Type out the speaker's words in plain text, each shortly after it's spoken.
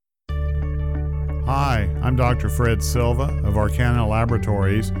Hi, I'm Dr. Fred Silva of Arcana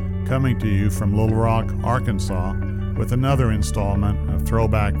Laboratories, coming to you from Little Rock, Arkansas, with another installment of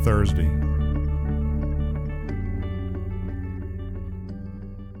Throwback Thursday.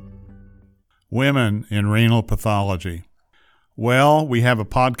 Women in renal pathology. Well, we have a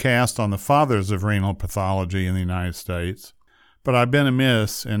podcast on the fathers of renal pathology in the United States, but I've been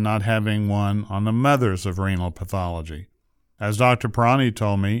amiss in not having one on the mothers of renal pathology. As Dr. Pirani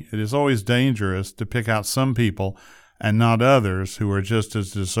told me, it is always dangerous to pick out some people and not others who are just as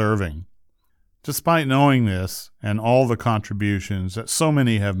deserving. Despite knowing this and all the contributions that so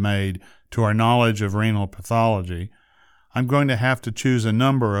many have made to our knowledge of renal pathology, I'm going to have to choose a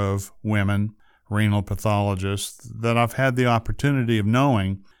number of women renal pathologists that I've had the opportunity of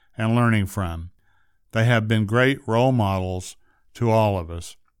knowing and learning from. They have been great role models to all of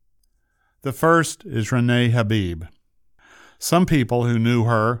us. The first is Renee Habib. Some people who knew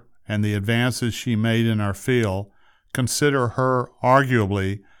her and the advances she made in our field consider her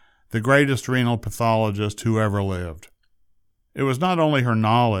arguably the greatest renal pathologist who ever lived. It was not only her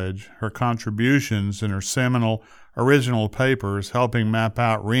knowledge, her contributions in her seminal original papers helping map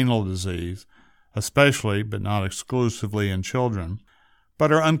out renal disease, especially but not exclusively in children,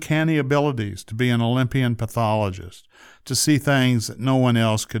 but her uncanny abilities to be an Olympian pathologist, to see things that no one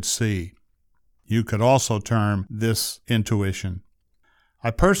else could see. You could also term this intuition.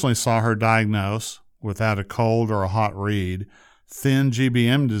 I personally saw her diagnose, without a cold or a hot read, thin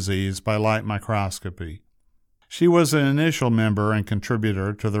GBM disease by light microscopy. She was an initial member and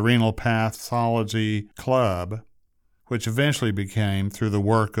contributor to the Renal Pathology Club, which eventually became, through the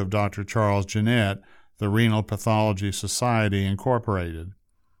work of Dr. Charles Jeanette, the Renal Pathology Society Incorporated.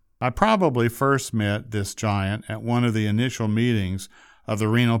 I probably first met this giant at one of the initial meetings of the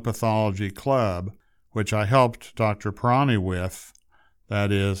Renal Pathology Club, which I helped Dr. Pirani with.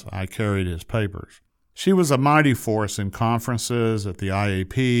 That is, I carried his papers. She was a mighty force in conferences at the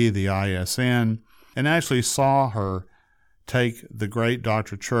IAP, the ISN, and actually saw her take the great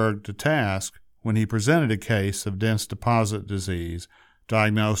Dr. Churg to task when he presented a case of dense deposit disease,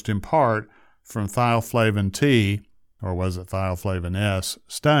 diagnosed in part from thioflavin T, or was it thioflavin S,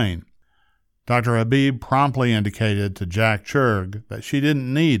 stain. Dr. Habib promptly indicated to Jack Churg that she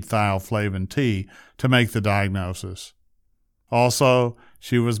didn't need thioflavin T to make the diagnosis. Also,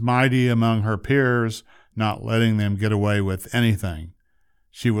 she was mighty among her peers, not letting them get away with anything.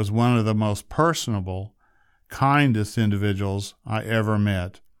 She was one of the most personable, kindest individuals I ever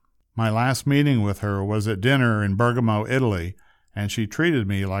met. My last meeting with her was at dinner in Bergamo, Italy, and she treated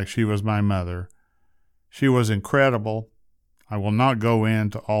me like she was my mother. She was incredible. I will not go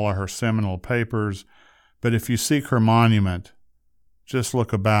into all of her seminal papers, but if you seek her monument, just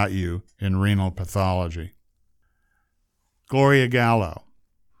look about you in renal pathology. Gloria Gallo.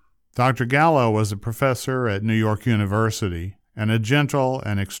 Dr. Gallo was a professor at New York University and a gentle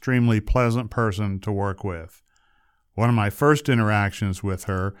and extremely pleasant person to work with. One of my first interactions with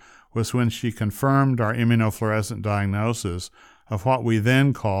her was when she confirmed our immunofluorescent diagnosis of what we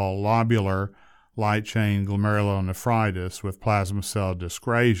then call lobular light chain glomerulonephritis with plasma cell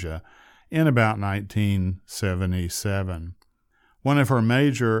dyscrasia in about 1977. One of her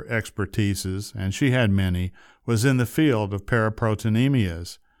major expertises, and she had many, was in the field of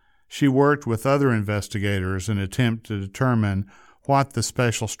paraproteinemias. She worked with other investigators in an attempt to determine what the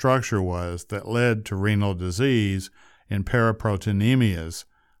special structure was that led to renal disease in paraproteinemias,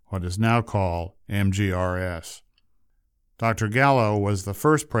 what is now called MGRS. Dr. Gallo was the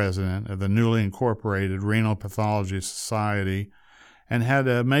first president of the newly incorporated Renal Pathology Society and had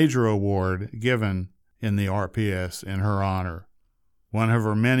a major award given in the RPS in her honor. One of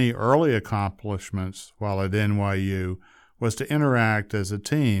her many early accomplishments while at NYU was to interact as a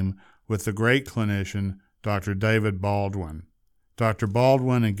team with the great clinician Dr. David Baldwin. Dr.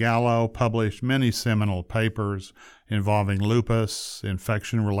 Baldwin and Gallo published many seminal papers involving lupus,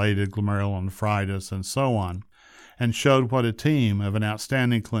 infection-related glomerulonephritis, and so on, and showed what a team of an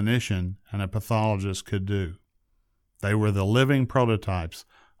outstanding clinician and a pathologist could do. They were the living prototypes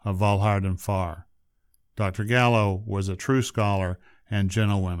of Volhard and Farr. Dr. Gallo was a true scholar and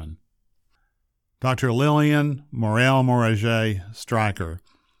gentlewoman. Dr. Lilian Morel-Moraget Stryker.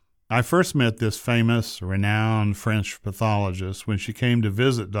 I first met this famous, renowned French pathologist when she came to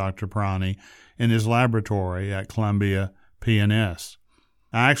visit Dr. Pirani in his laboratory at Columbia PNS.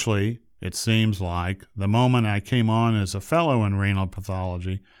 Actually, it seems like the moment I came on as a fellow in renal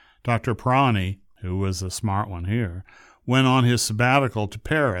pathology, Dr. Pirani, who was the smart one here, went on his sabbatical to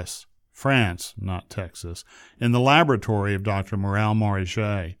Paris, France, not Texas, in the laboratory of Dr.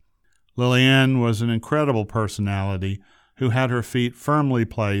 Morel-Moraget. Liliane was an incredible personality who had her feet firmly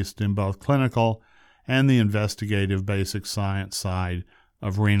placed in both clinical and the investigative basic science side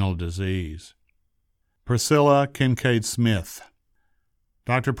of renal disease. Priscilla Kincaid Smith.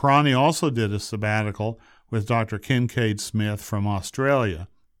 Dr. Pirani also did a sabbatical with Dr. Kincaid Smith from Australia,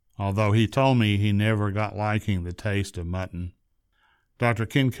 although he told me he never got liking the taste of mutton. Dr.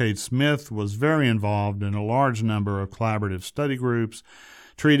 Kincaid Smith was very involved in a large number of collaborative study groups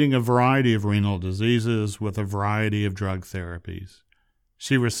treating a variety of renal diseases with a variety of drug therapies.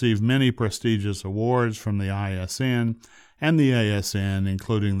 She received many prestigious awards from the ISN and the ASN,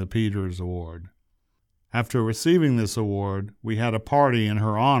 including the Peters Award. After receiving this award, we had a party in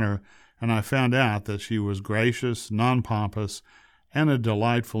her honor, and I found out that she was gracious, non-pompous, and a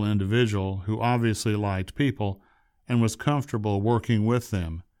delightful individual who obviously liked people and was comfortable working with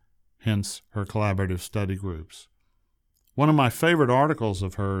them, hence her collaborative study groups. One of my favorite articles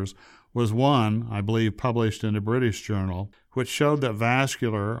of hers was one, I believe published in a British journal, which showed that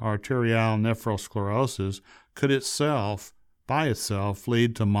vascular arterial nephrosclerosis could by itself,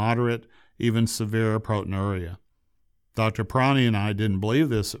 lead to moderate, even severe proteinuria. Dr. Pirani and I didn't believe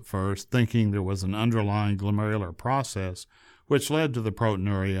this at first, thinking there was an underlying glomerular process which led to the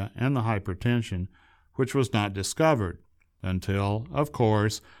proteinuria and the hypertension, which was not discovered until, of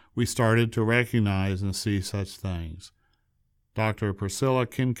course, we started to recognize and see such things. Dr. Priscilla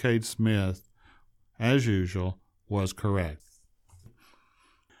Kincaid Smith, as usual, was correct.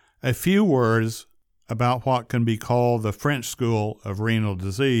 A few words about what can be called the French School of Renal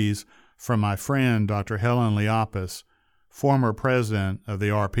Disease from my friend Dr. Helen Liapis, former president of the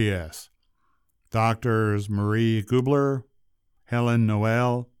RPS. Doctors Marie Gubler, Helen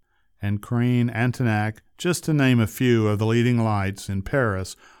Noel, and Corinne Antonac, just to name a few of the leading lights in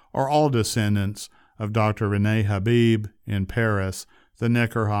Paris, are all descendants of Dr. René Habib in Paris, the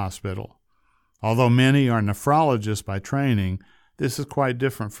Necker Hospital. Although many are nephrologists by training, this is quite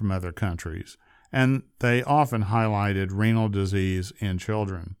different from other countries, and they often highlighted renal disease in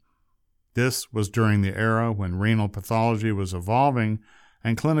children. This was during the era when renal pathology was evolving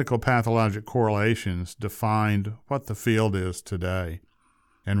and clinical pathologic correlations defined what the field is today.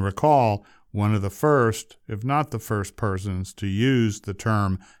 And recall, one of the first, if not the first persons to use the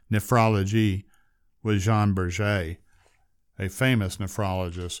term nephrology was Jean Berger, a famous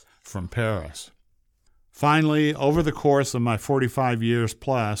nephrologist from Paris. Finally, over the course of my 45 years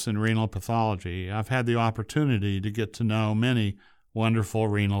plus in renal pathology, I've had the opportunity to get to know many wonderful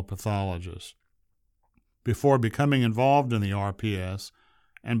renal pathologists. Before becoming involved in the RPS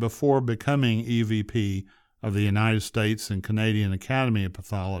and before becoming EVP of the United States and Canadian Academy of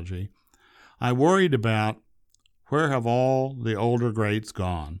Pathology, I worried about where have all the older greats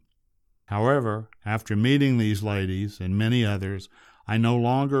gone. However, after meeting these ladies and many others, I no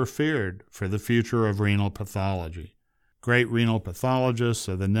longer feared for the future of renal pathology. Great renal pathologists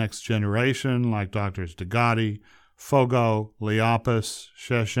of the next generation like Drs. Degatti, Fogo, Liapis,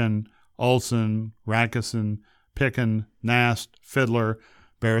 Sheshin, Olson, Rakison, Picken, Nast, Fiedler,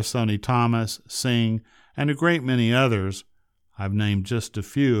 Barasoni Thomas, Singh, and a great many others, I've named just a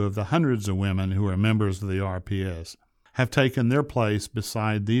few of the hundreds of women who are members of the RPS, have taken their place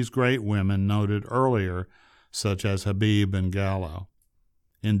beside these great women noted earlier, such as Habib and Gallo.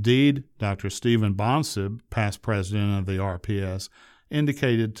 Indeed, Dr. Stephen Bonsib, past president of the RPS,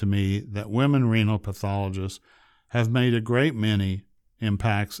 indicated to me that women renal pathologists have made a great many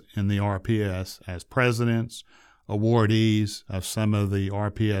impacts in the RPS as presidents, awardees of some of the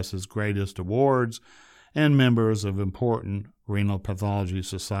RPS's greatest awards, and members of important renal pathology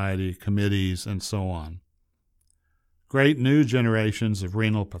society committees and so on. Great new generations of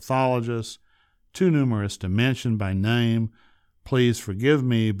renal pathologists, too numerous to mention by name, please forgive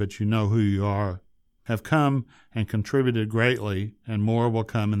me, but you know who you are, have come and contributed greatly, and more will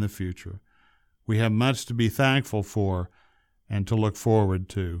come in the future. We have much to be thankful for and to look forward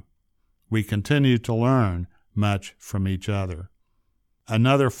to. We continue to learn much from each other.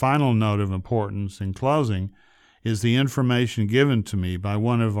 Another final note of importance in closing is the information given to me by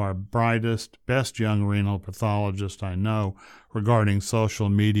one of our brightest, best young renal pathologists I know regarding social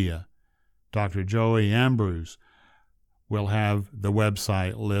media. Dr. Joey Ambrose will have the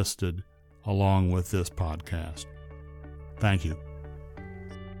website listed along with this podcast. Thank you.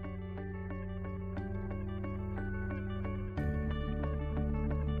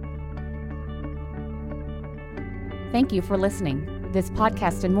 Thank you for listening. This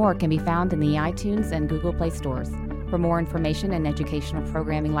podcast and more can be found in the iTunes and Google Play stores. For more information and educational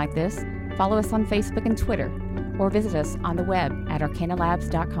programming like this, follow us on Facebook and Twitter, or visit us on the web at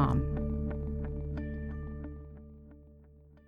arcanalabs.com.